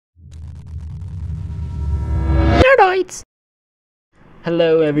exploits!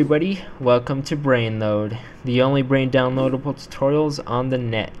 Hello everybody, welcome to BrainLoad, the only brain downloadable tutorials on the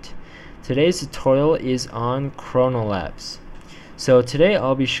net. Today's tutorial is on Chronolapse. So today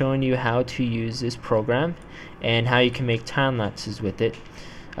I'll be showing you how to use this program and how you can make time lapses with it.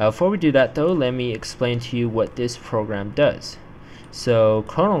 Before we do that though, let me explain to you what this program does. So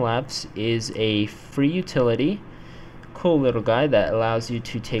Chronolapse is a free utility, cool little guy that allows you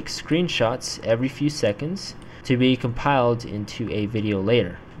to take screenshots every few seconds to be compiled into a video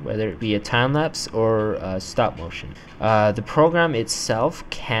later, whether it be a time lapse or stop motion. The program itself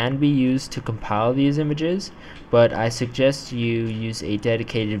can be used to compile these images, but I suggest you use a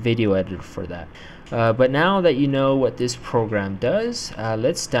dedicated video editor for that. But now that you know what this program does,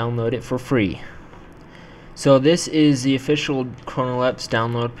 let's download it for free. So this is the official Chronolapse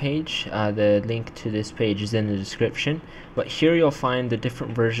download page. The link to this page is in the description, but here you'll find the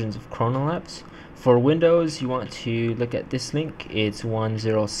different versions of Chronolapse. For Windows, you want to look at this link. It's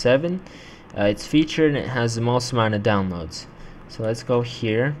 107. It's featured and it has the most amount of downloads. So let's go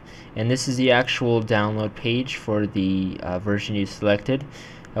here, and this is the actual download page for the version you selected.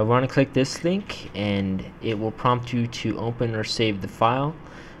 We want to click this link and it will prompt you to open or save the file.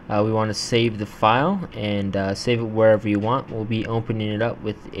 We want to save the file and save it wherever you want. We'll be opening it up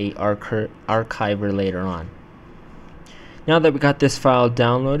with a archiver later on. Now that we got this file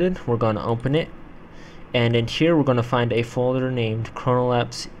downloaded, we're going to open it, and in here we're going to find a folder named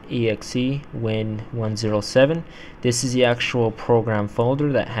TimeLapseIt Win107. This is the actual program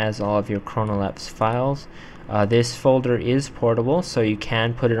folder that has all of your Chronolapse files. This folder is portable, so you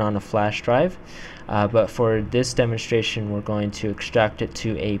can put it on a flash drive, but for this demonstration we're going to extract it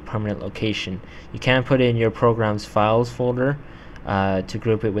to a permanent location. You can put it in your program's files folder to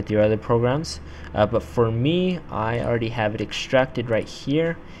group it with your other programs, but for me, I already have it extracted right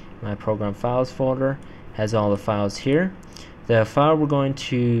here. My program files folder has all the files here. The file we're going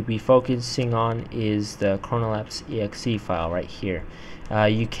to be focusing on is the Chronolapse.exe file right here.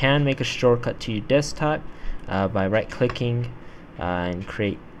 You can make a shortcut to your desktop by right-clicking and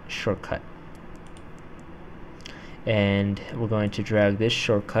create shortcut, and we're going to drag this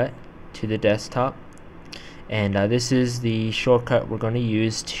shortcut to the desktop, and this is the shortcut we're going to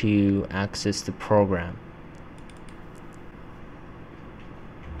use to access the program.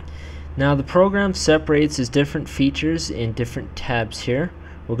 Now the program separates its different features in different tabs here.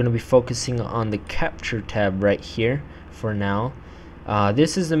 We're going to be focusing on the capture tab right here for now.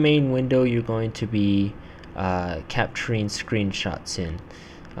 This is the main window you're going to be capturing screenshots in.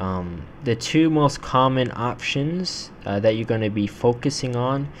 The two most common options that you're going to be focusing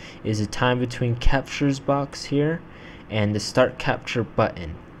on is the time between captures box here and the start capture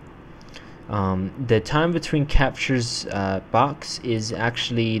button. The time between captures box is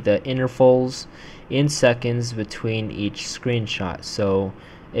actually the intervals in seconds between each screenshot. So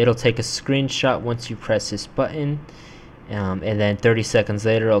it'll take a screenshot once you press this button, and then 30 seconds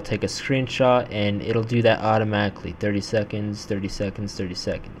later it'll take a screenshot, and it'll do that automatically. 30 seconds, 30 seconds, 30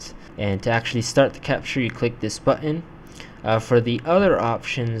 seconds. And to actually start the capture, you click this button. For the other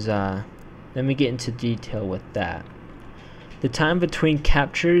options, let me get into detail with that. The time between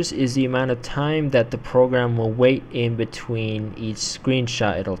captures is the amount of time that the program will wait in between each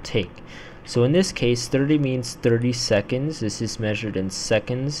screenshot it'll take. So in this case, 30 means 30 seconds. This is measured in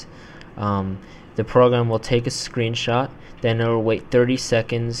seconds. The program will take a screenshot, then it'll wait 30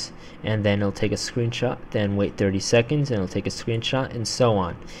 seconds, and then it'll take a screenshot, then wait 30 seconds, and it'll take a screenshot, and so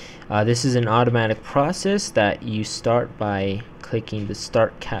on. This is an automatic process that you start by clicking the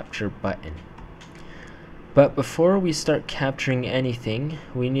Start Capture button. But before we start capturing anything,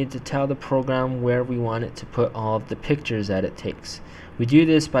 we need to tell the program where we want it to put all of the pictures that it takes. We do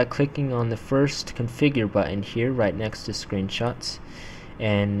this by clicking on the first Configure button here right next to Screenshots,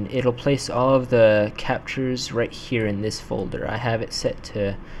 and it'll place all of the captures right here in this folder. I have it set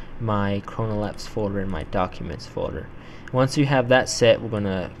to my Chronolapse folder in my Documents folder. Once you have that set, we're going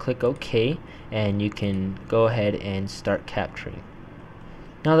to click OK, and you can go ahead and start capturing.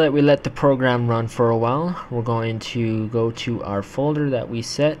 Now that we let the program run for a while, we're going to go to our folder that we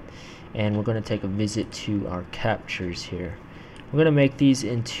set, and we're going to take a visit to our captures here. We're going to make these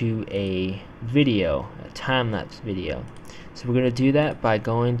into a video, a time-lapse video. So we're going to do that by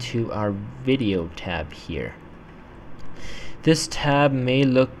going to our video tab here. This tab may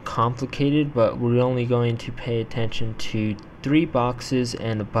look complicated, but we're only going to pay attention to 3 boxes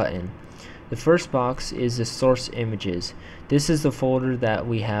and a button. The first box is the source images. This is the folder that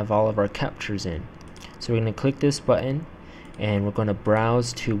we have all of our captures in. So we're going to click this button, and we're going to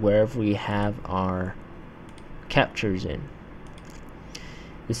browse to wherever we have our captures in.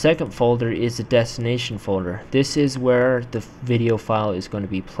 The second folder is the destination folder. This is where the video file is going to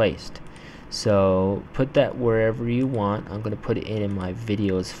be placed. So put that wherever you want. I'm going to put it in my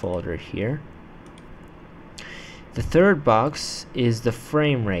videos folder here. The third box is the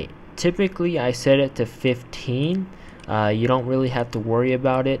frame rate. Typically I set it to 15. You don't really have to worry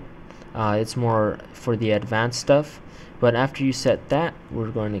about it. It's more for the advanced stuff. But after you set that,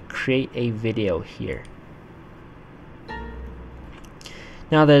 we're going to create a video here.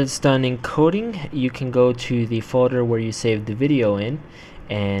 Now that it's done encoding, you can go to the folder where you saved the video in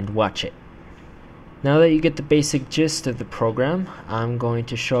and watch it. Now that you get the basic gist of the program, I'm going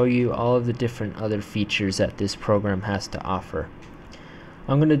to show you all of the different other features that this program has to offer.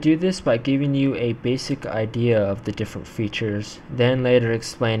 I'm going to do this by giving you a basic idea of the different features, then later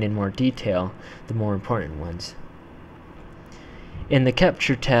explain in more detail the more important ones. In the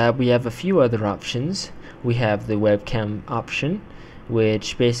Capture tab, we have a few other options. We have the webcam option,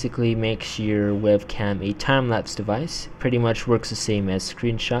 which basically makes your webcam a time-lapse device. Pretty much works the same as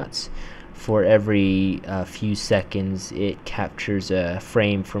screenshots. For every few seconds it captures a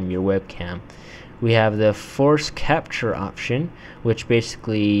frame from your webcam. We have the force capture option, which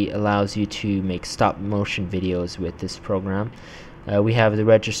basically allows you to make stop motion videos with this program. We have the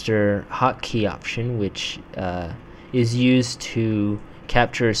register hotkey option, which is used to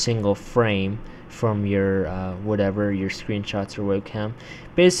capture a single frame from your whatever, your screenshots or webcam.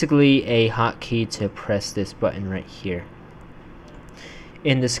 Basically a hotkey to press this button right here.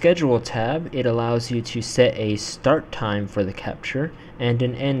 In the Schedule tab, it allows you to set a start time for the capture and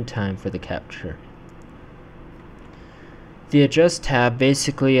an end time for the capture. The Adjust tab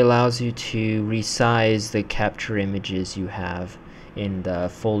basically allows you to resize the capture images you have in the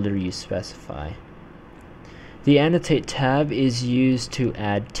folder you specify. The Annotate tab is used to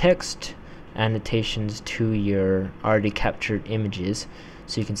add text annotations to your already captured images.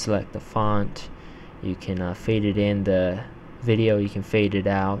 So you can select the font, you can fade it in the video, you can fade it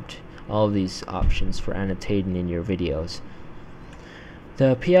out, all of these options for annotating in your videos.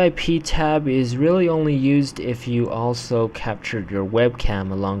 The PIP tab is really only used if you also captured your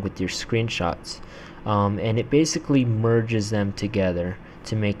webcam along with your screenshots, and it basically merges them together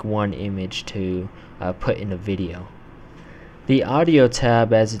to make one image to put in a video. The Audio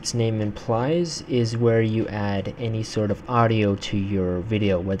tab, as its name implies, is where you add any sort of audio to your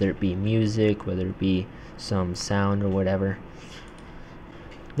video, whether it be music, whether it be some sound or whatever.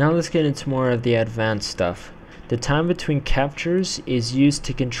 Now let's get into more of the advanced stuff. The time between captures is used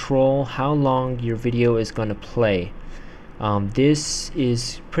to control how long your video is going to play. This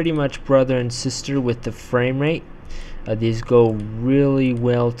is pretty much brother and sister with the frame rate. These go really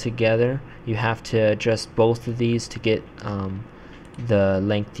well together. You have to adjust both of these to get the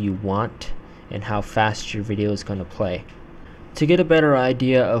length you want and how fast your video is going to play. To get a better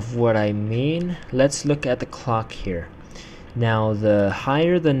idea of what I mean, let's look at the clock here. Now, the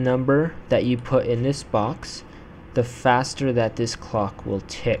higher the number that you put in this box, the faster that this clock will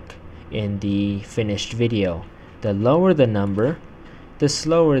tick in the finished video. The lower the number, the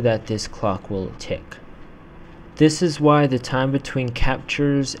slower that this clock will tick. This is why the time between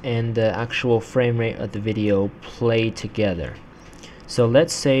captures and the actual frame rate of the video play together. So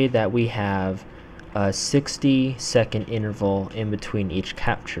let's say that we have a 60-second interval in between each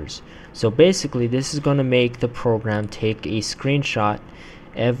captures. So basically this is going to make the program take a screenshot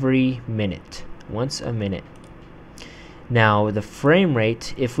every minute, once a minute. Now the frame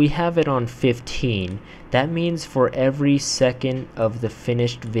rate, if we have it on 15, that means for every second of the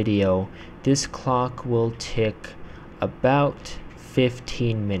finished video, this clock will tick about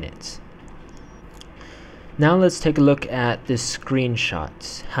 15 minutes. Now let's take a look at the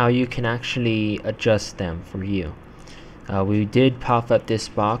screenshots, how you can actually adjust them for you. We did pop up this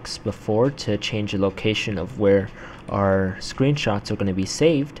box before to change the location of where our screenshots are going to be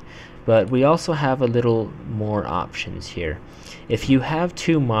saved, but we also have a little more options here. If you have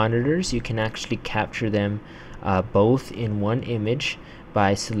two monitors, you can actually capture them both in one image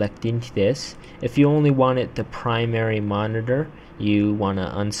by selecting this. If you only wanted the primary monitor, you want to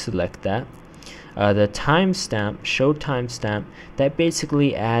unselect that. The timestamp, show timestamp, that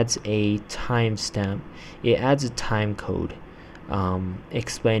basically adds a timestamp. It adds a time code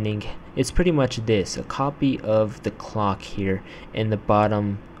explaining, it's pretty much this, a copy of the clock here in the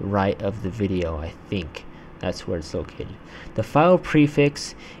bottom right of the video. I think that's where it's located. The file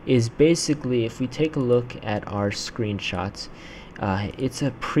prefix is basically, if we take a look at our screenshots, it's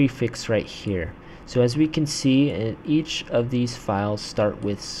a prefix right here. So as we can see, each of these files start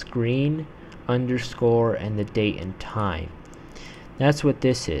with screen underscore and the date and time. That's what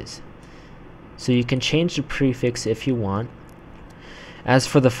this is. So you can change the prefix if you want. As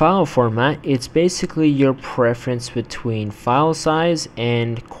for the file format, it's basically your preference between file size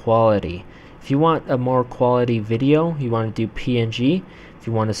and quality. If you want a more quality video, you want to do PNG. If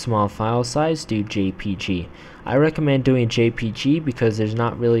you want a small file size, do JPG. I recommend doing JPG because there's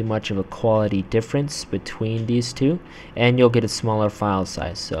not really much of a quality difference between these two, and you'll get a smaller file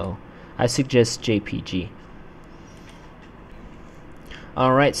size, so I suggest JPG.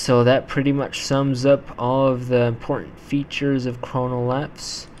 Alright, so that pretty much sums up all of the important features of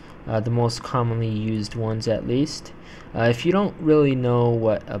chronolapse, the most commonly used ones at least. If you don't really know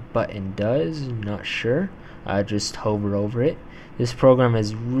what a button does, I'm not sure, just hover over it. This program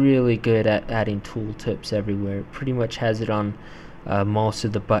is really good at adding tooltips everywhere. It pretty much has it on most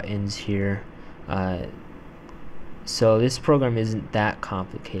of the buttons here. So this program isn't that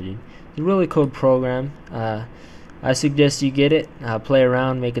complicated. It's a really cool program. I suggest you get it, play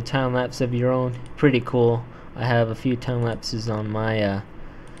around, make a time lapse of your own. Pretty cool. I have a few time lapses on my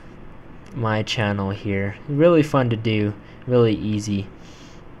my channel here. Really fun to do, really easy.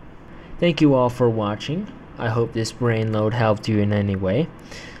 Thank you all for watching. I hope this brain load helped you in any way.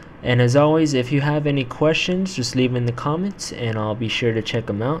 And as always, if you have any questions, just leave them in the comments and I'll be sure to check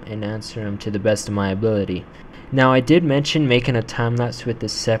them out and answer them to the best of my ability. Now, I did mention making a time lapse with a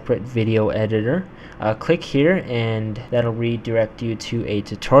separate video editor. Click here and that'll redirect you to a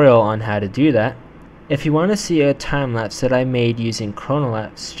tutorial on how to do that. If you want to see a time lapse that I made using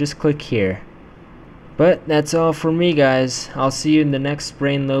chronolapse, just click here. But that's all for me, guys. I'll see you in the next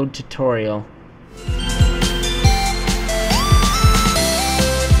brain load tutorial.